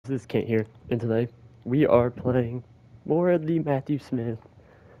this is Kent here, and today we are playing more of the Matthew Smith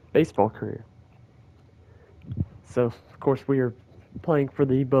baseball career. So, of course, we are playing for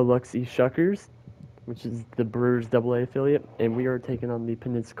the Biloxi Shuckers, which is the Brewers AA affiliate, and we are taking on the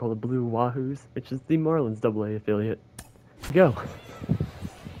Peninsula Blue Wahoos, which is the Marlins AA affiliate. Go.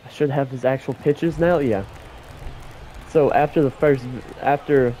 I should have his actual pitches now. Yeah. So after the first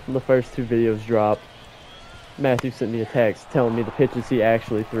two videos dropped, Matthew sent me a text telling me the pitches he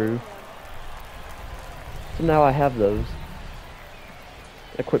actually threw. So now I have those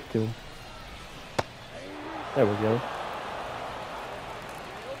equipped to him. There we go.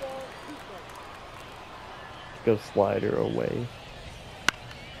 Let's go slider away.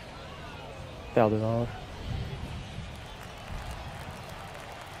 Fouled it off.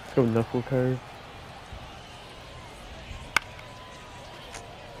 Let's go knuckle curve.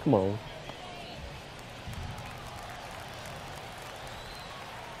 Come on.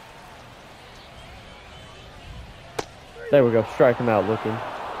 There we go, strike him out looking.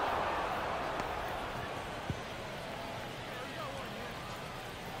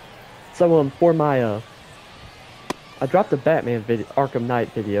 So for my I dropped the Batman video, Arkham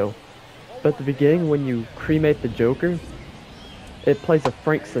Knight video, but at the beginning when you cremate the Joker, it plays a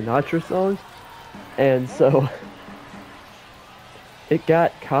Frank Sinatra song, and so it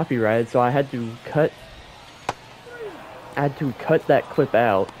got copyrighted, so I had to cut that clip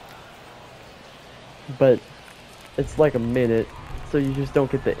out. But it's like a minute, so you just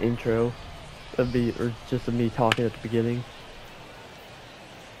don't get the intro of me, or just of me talking at the beginning.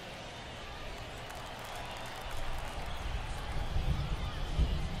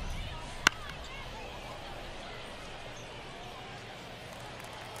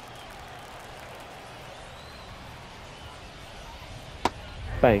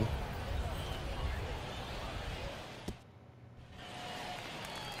 Bang.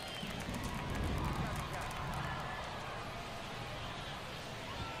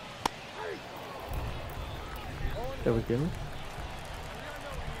 There we go.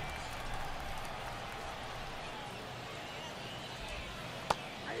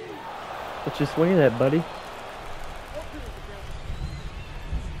 What you swinging at, buddy?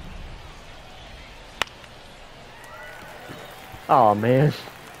 Oh man.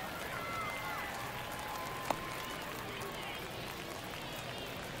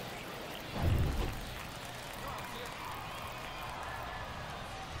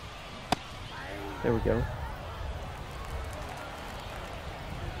 There we go.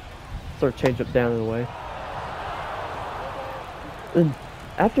 Sort of change up down in the way. And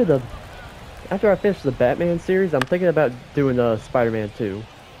after I finish the Batman series, I'm thinking about doing Spider-Man 2.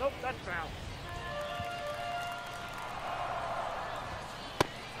 Nope, that's foul.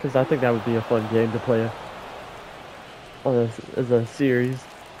 Because I think that would be a fun game to play on as a series.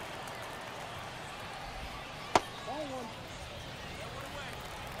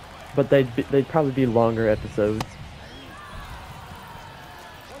 But they'd probably be longer episodes.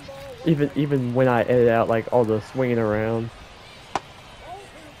 Even when I edit out like all the swinging around,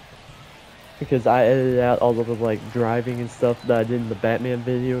 because I edited out all of the like driving and stuff that I did in the Batman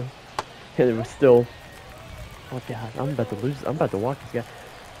video, and it was still, oh god, I'm about to walk this guy.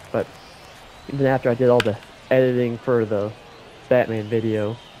 But even after I did all the editing for the Batman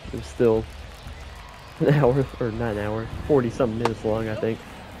video, it was still an hour, or not an hour, 40-something minutes long, I think.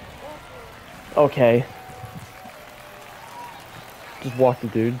 Okay. Just walked the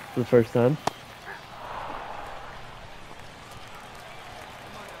dude for the first time.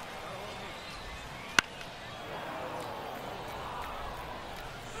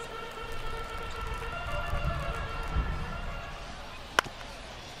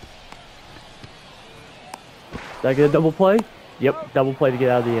 Did I get a double play? Yep, double play to get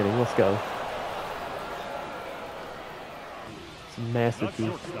out of the inning. Let's go. It's a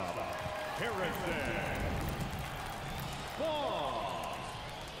masterpiece.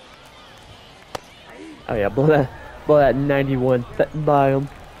 Oh yeah, blow that 91 by him.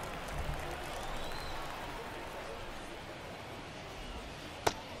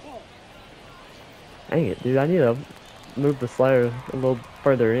 Dang it, dude! I need to move the slider a little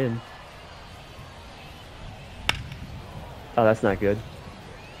further in. Oh, that's not good.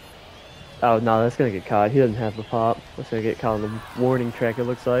 Oh no, that's gonna get caught. He doesn't have the pop. That's gonna get caught on the warning track. It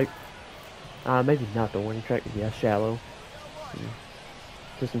looks like. Maybe not the warning track. Yeah, shallow.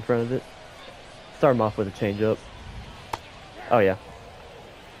 Just in front of it. Start him off with a changeup. Oh yeah.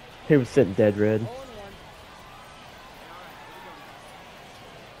 He was sitting dead red.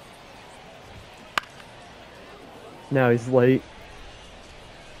 Now he's late.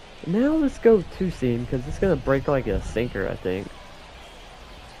 Now let's go two-seam, because it's going to break like a sinker, I think.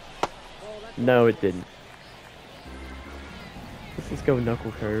 No, it didn't. Let's just go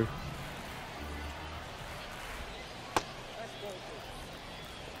knuckle curve.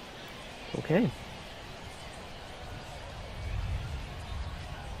 Okay.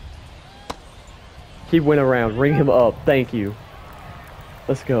 He went around. Ring him up. Thank you.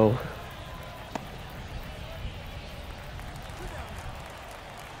 Let's go.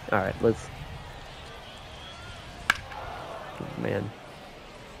 Alright, let's... Man.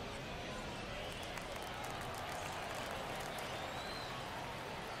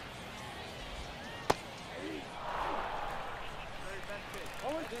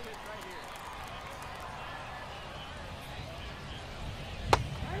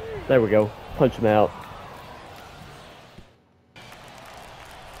 There we go. Punch him out.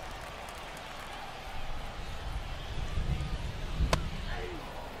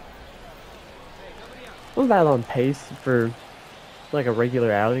 I'm about on pace for like a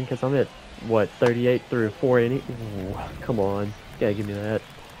regular outing because I'm at what 38 through 4 innings. Ooh, come on, you gotta give me that.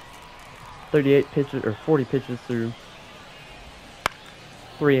 38 pitches or 40 pitches through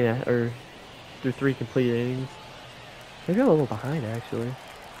through 3 complete innings. Maybe I'm a little behind actually.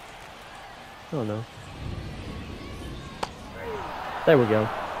 I don't know. There we go.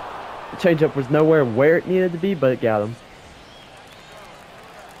 The changeup was nowhere where it needed to be, but it got him.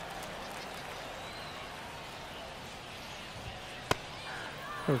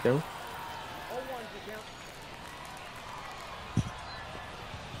 There we go.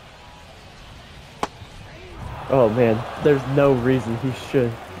 Oh man, there's no reason he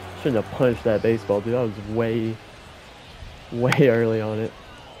shouldn't have punched that baseball, dude. I was way early on it.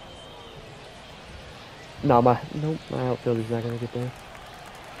 No, my outfielder's not gonna get there.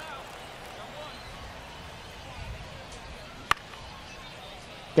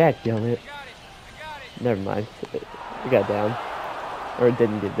 Dadgummit. Never mind. It got down. Or it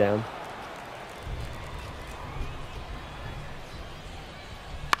didn't get down.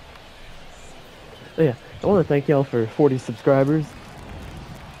 But yeah, I want to thank y'all for 40 subscribers.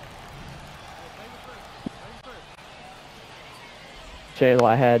 Channel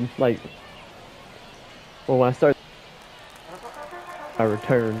I had, like, well, when I started my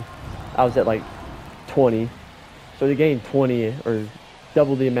return, I was at like 20. So to gain 20 or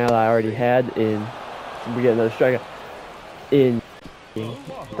double the amount I already had in, we get another strikeout in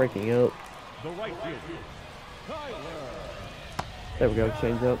breaking up. There we go,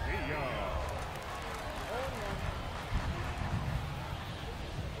 change up.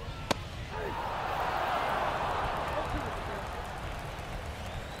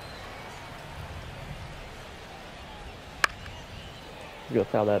 Go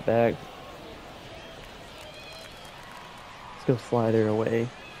foul that back. Let's go slider away.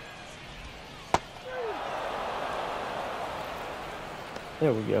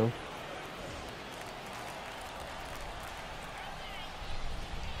 There we go.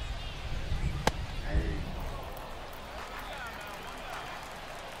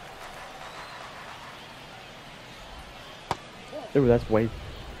 Ooh, that's way.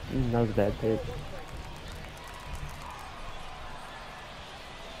 That was a bad pitch.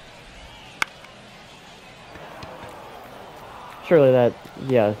 Surely that,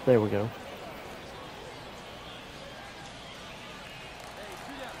 yeah, there we go.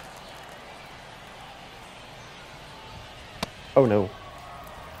 Oh no.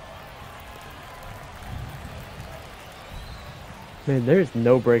 Man, there's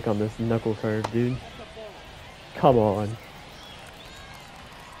no break on this knuckle curve, dude. Come on.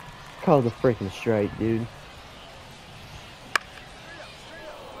 Call the freaking strike, dude.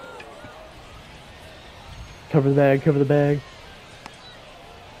 Cover the bag, cover the bag.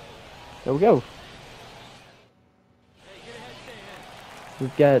 There we go.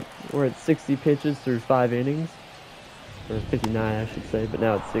 We're at 60 pitches through 5 innings. Or 59, I should say, but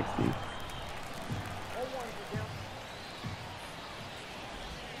now it's 60.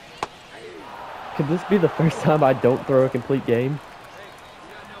 Could this be the first time I don't throw a complete game?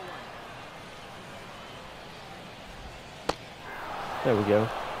 There we go.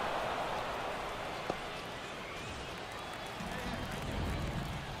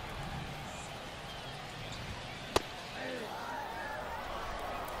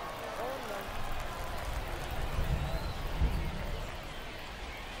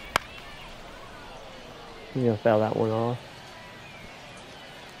 I'm gonna foul that one off.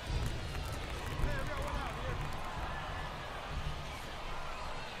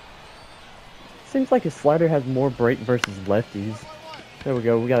 Seems like his slider has more break versus lefties. There we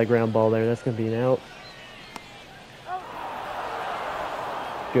go. We got a ground ball there. That's gonna be an out.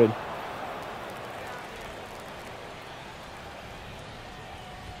 Good.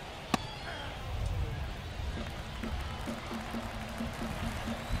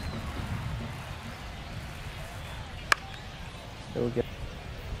 There we go.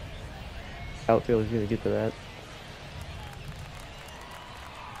 Outfield is gonna get to that.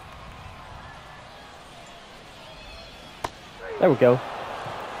 There we go.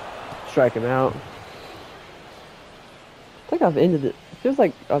 Strike him out. I think I've ended it. It feels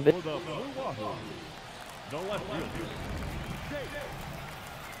like I've ended it.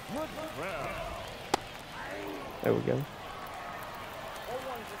 There we go.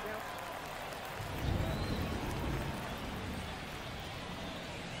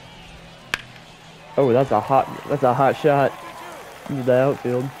 Oh, that's a hot shot into the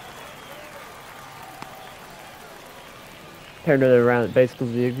outfield. Turned it around at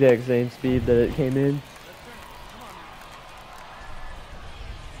basically the exact same speed that it came in.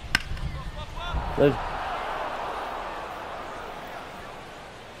 There's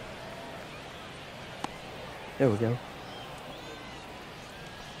There we go.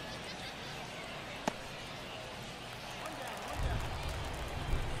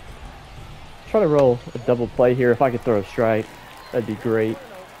 Try to roll a double play here. If I could throw a strike, that'd be great.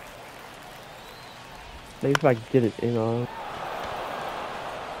 Maybe if I could get it in on.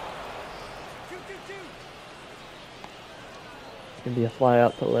 It's gonna be a fly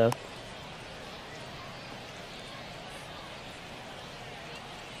out to left.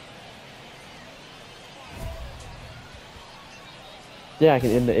 Yeah, I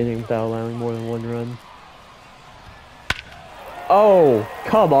can end the inning without allowing more than one run. Oh,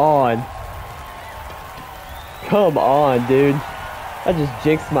 come on. Come on, dude. I just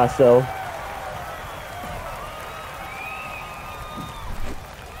jinxed myself.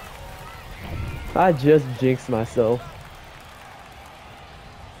 I just jinxed myself.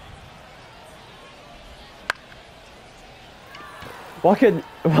 Why couldn't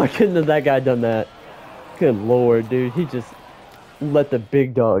that guy done that? Good lord, dude. He just let the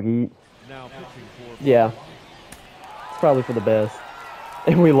big dog eat. Yeah. It's probably for the best.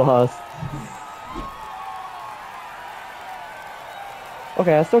 And we lost.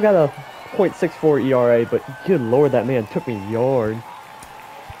 Okay, I still got a .64 ERA, but good lord, that man took me yard.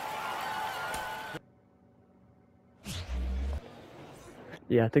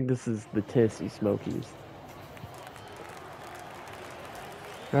 Yeah, I think this is the Tennessee Smokies.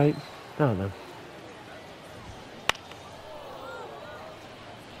 Right? I don't know.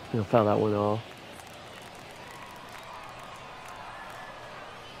 You'll foul that one off.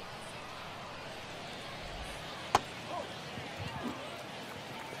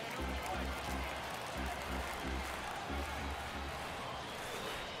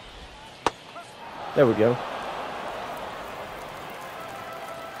 There we go.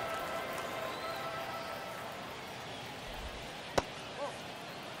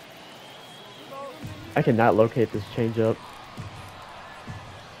 I cannot locate this changeup.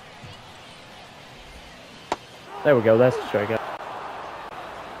 There we go, that's the strikeout.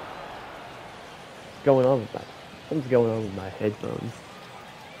 Something's going on with my headphones.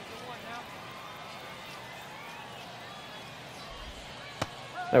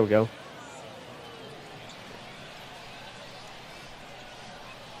 There we go.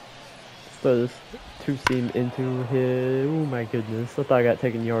 Let's throw this two-seam into his... Oh my goodness, I thought I got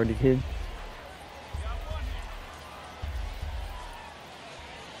taken yard again.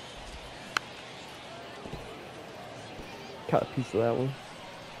 Caught a piece of that one.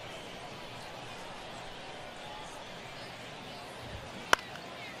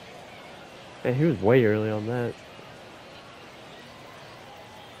 Man, he was way early on that.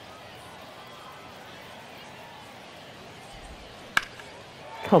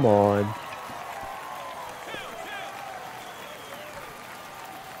 Come on.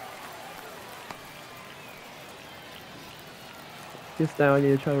 Guess now I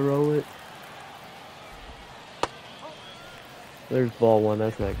need to try to roll it. There's ball one,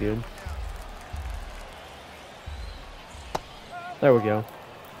 that's not good. There we go.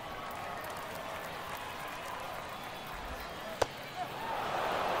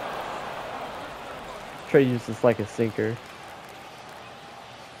 Trey used this like a sinker.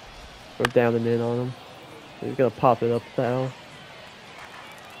 Go down and in on him. He's gonna pop it up now.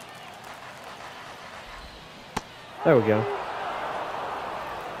 There we go.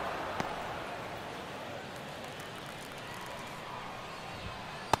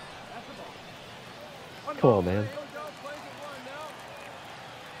 Come on, man.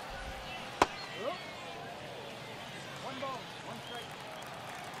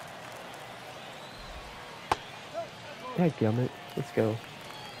 Dadgummit. Let's go.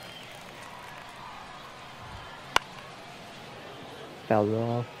 Fouled it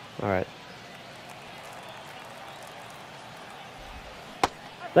off. Alright.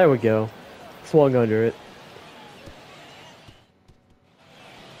 There we go. Swung under it.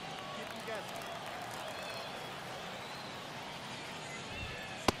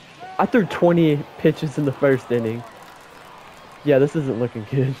 I threw 20 pitches in the first inning. Yeah, this isn't looking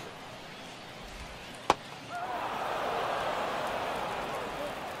good.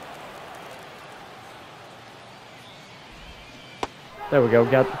 There we go.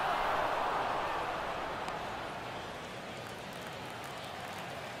 Got.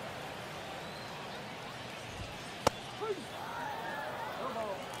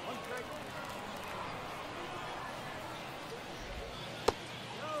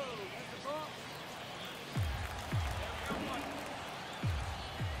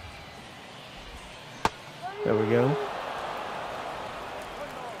 There we go.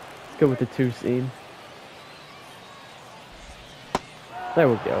 Let's go with the 2-seam. There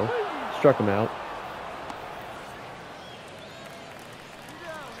we go. Struck him out.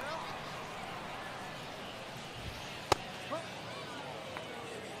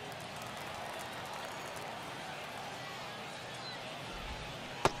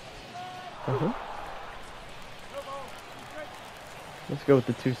 Let's go with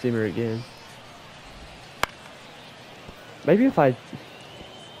the 2-seamer again. Maybe if I...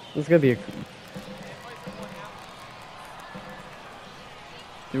 This is gonna be a...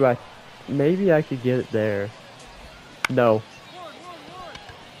 Do I... Maybe I could get it there. No.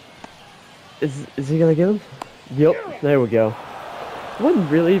 Is he gonna get him? Yep, there we go. It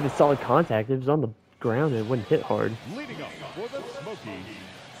wasn't really even solid contact. It was on the ground and it wouldn't hit hard. Leading up for the Smokies,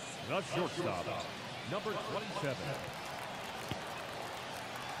 the shortstop, number 27.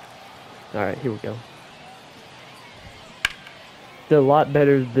 Alright, here we go. Did a lot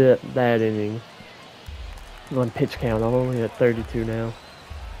better that inning. On pitch count, I'm only at 32 now.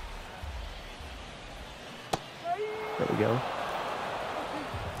 There we go.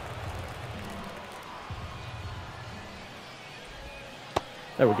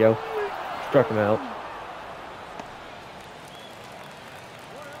 There we go. Struck him out.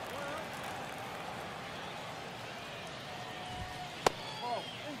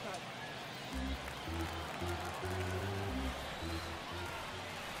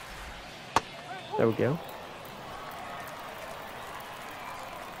 There we go.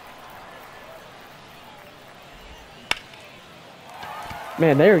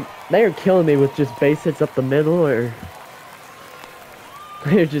 Man, they're killing me with just base hits up the middle, or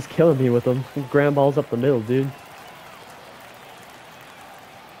they're just killing me with them. Ground balls up the middle, dude.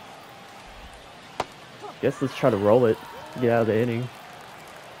 Guess let's try to roll it. Get out of the inning.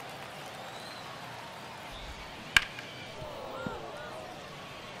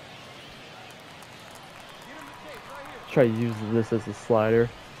 Try to use this as a slider.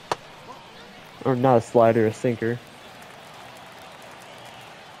 Or not a slider, a sinker.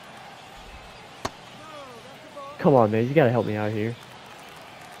 Come on, man. You gotta help me out here.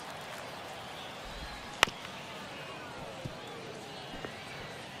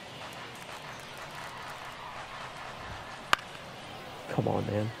 Come on,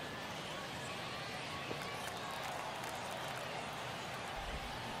 man.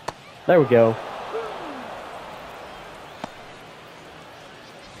 There we go.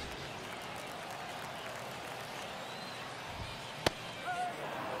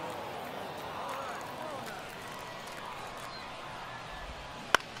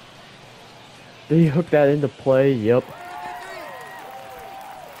 Did he hook that into play? Yep.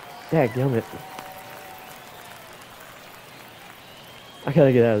 Dadgummit. I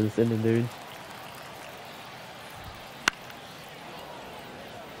gotta get out of this inning, dude.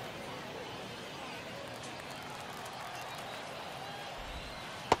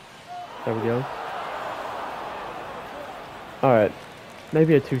 There we go. Alright.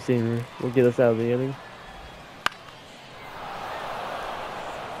 Maybe a 2-seamer will get us out of the inning.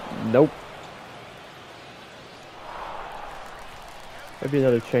 Nope. Maybe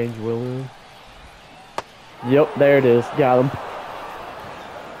another change will. Yep, there it is. Got him.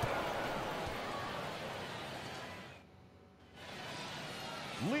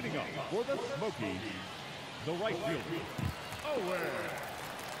 Leading up for the Smokies, the right fielder.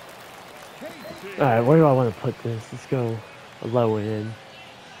 Alright, where do I want to put this? Let's go a low end.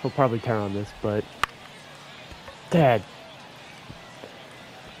 He'll probably turn on this, but... Dad.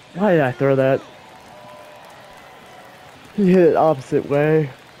 Why did I throw that? He hit it opposite way.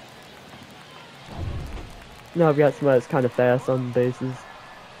 Now I've got somebody that's kind of fast on the bases.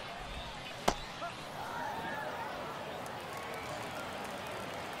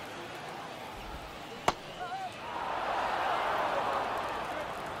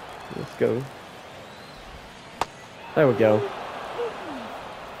 Let's go. There we go.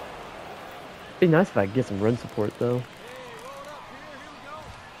 Be nice if I could get some run support though.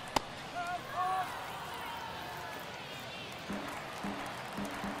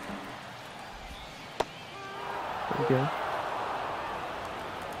 Okay.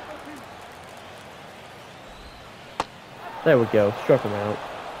 There we go. Struck him out.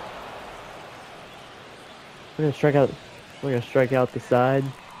 We're gonna strike out. We're gonna strike out the side.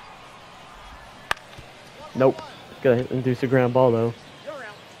 Nope. Gonna induce a ground ball though.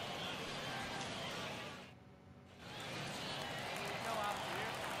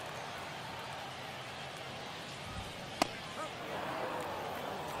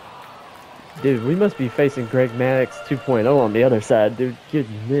 Dude, we must be facing Greg Maddox 2.0 on the other side, dude.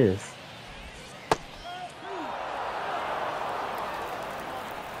 Goodness.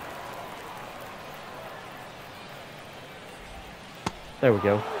 There we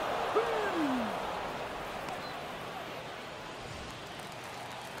go.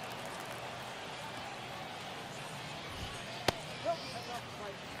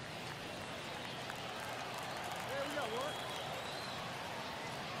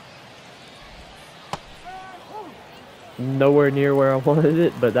 Nowhere near where I wanted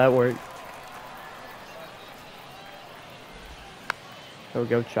it, but that worked. There we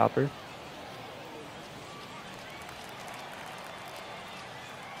go, chopper.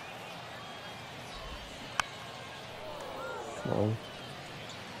 Come on.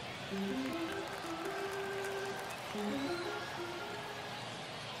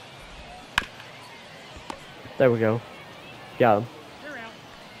 There we go. Got him.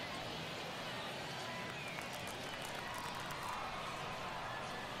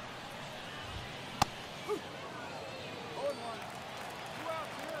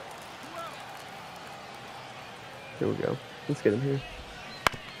 Here we go. Let's get him here.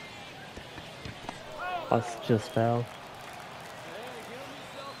 That's just foul.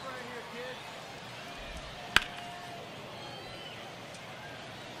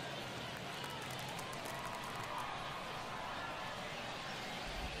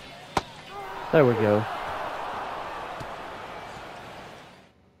 There we go.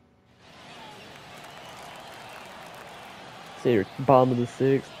 See your bottom of the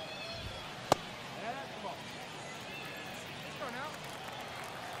sixth.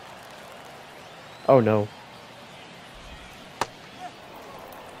 Oh no.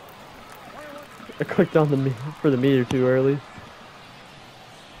 I clicked on the for the meter too early.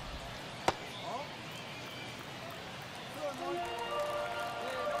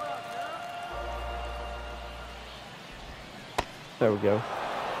 There we go.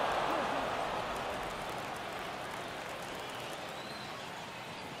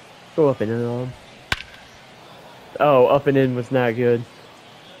 Go up and in on him. Oh, up and in was not good.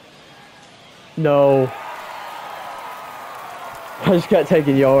 No. I just got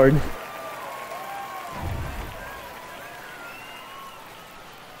taken yard.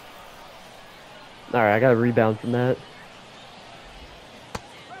 Alright, I got a rebound from that.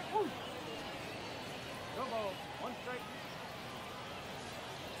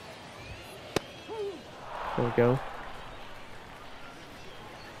 There we go.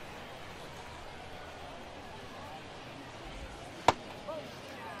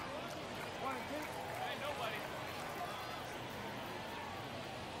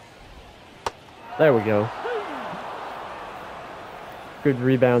 There we go. Good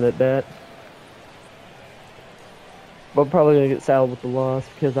rebound at that. But probably gonna get saddled with the loss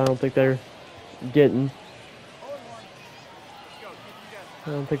because I don't think they're getting. I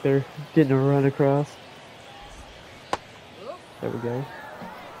don't think they're getting a run across. There we go.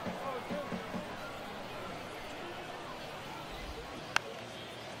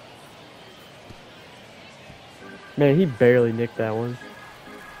 Man, he barely nicked that one.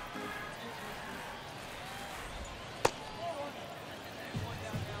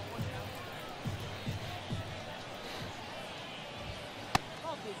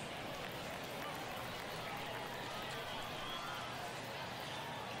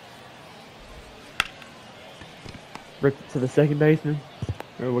 Ripped it to the second baseman.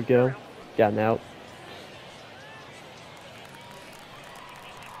 There we go. Got an out.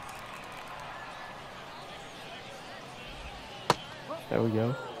 There we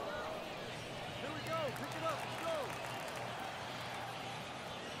go.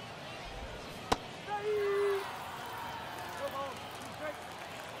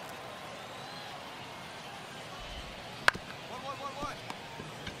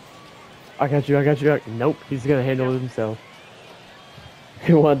 I got you, I got you. Nope, he's gonna handle it himself.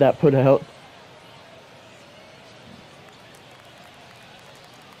 He wanted that put out.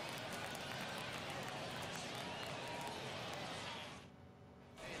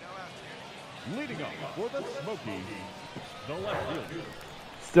 Leading up for the Smokies, the left fielder.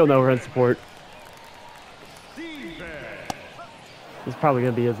 Still no run support. Defense. It's probably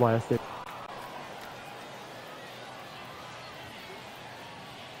gonna be his last hit.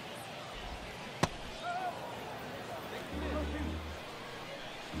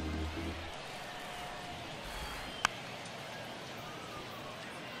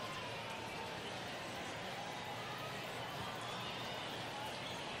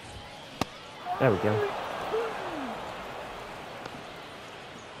 There we go.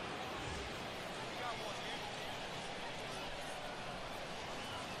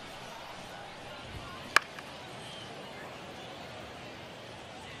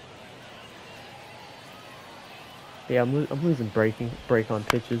 Yeah, I'm losing break on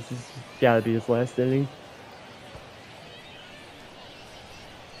pitches. This has gotta be his last inning.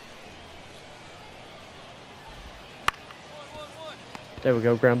 There we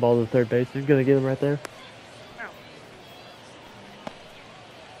go, ground ball to third base. He's gonna get him right there.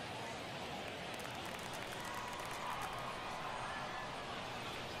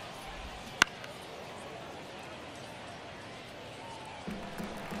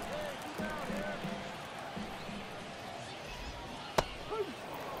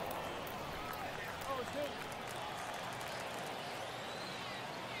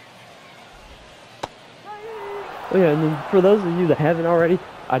 Oh yeah, and then for those of you that haven't already,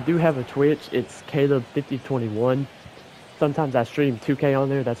 I do have a Twitch. It's Caleb5021. Sometimes I stream 2K on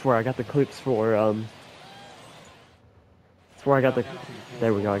there. That's where I got the clips for, that's where I got the,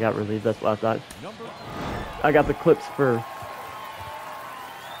 there we go, I got relieved, that's what I thought. I got the clips for,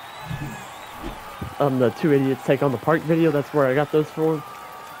 the Two Idiots Take on the Park video. That's where I got those for.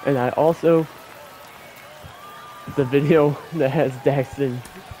 And I also, the video that has Daxton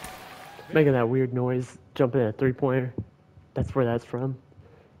making that weird noise, jumping at a three-pointer, that's where that's from.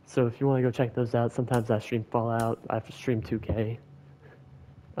 So if you want to go check those out, sometimes I stream Fallout, I stream 2K.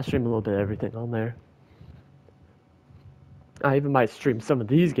 I stream a little bit of everything on there. I even might stream some of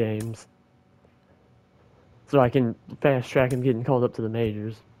these games so I can fast track him getting called up to the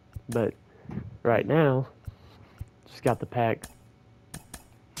majors. But right now, just got the pack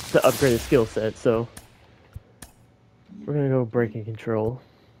to upgrade his skill set, so we're gonna go breaking control.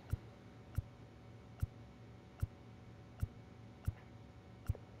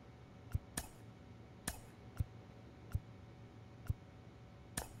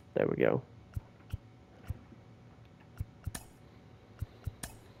 There we go.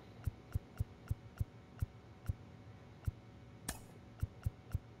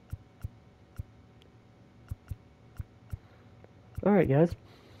 Alright guys,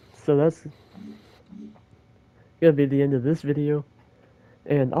 so that's gonna be the end of this video,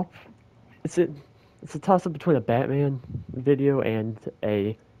 and it's a toss-up between a Batman video and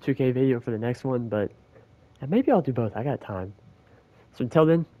a 2K video for the next one, but maybe I'll do both. I got time. So until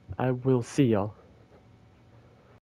then, I will see y'all.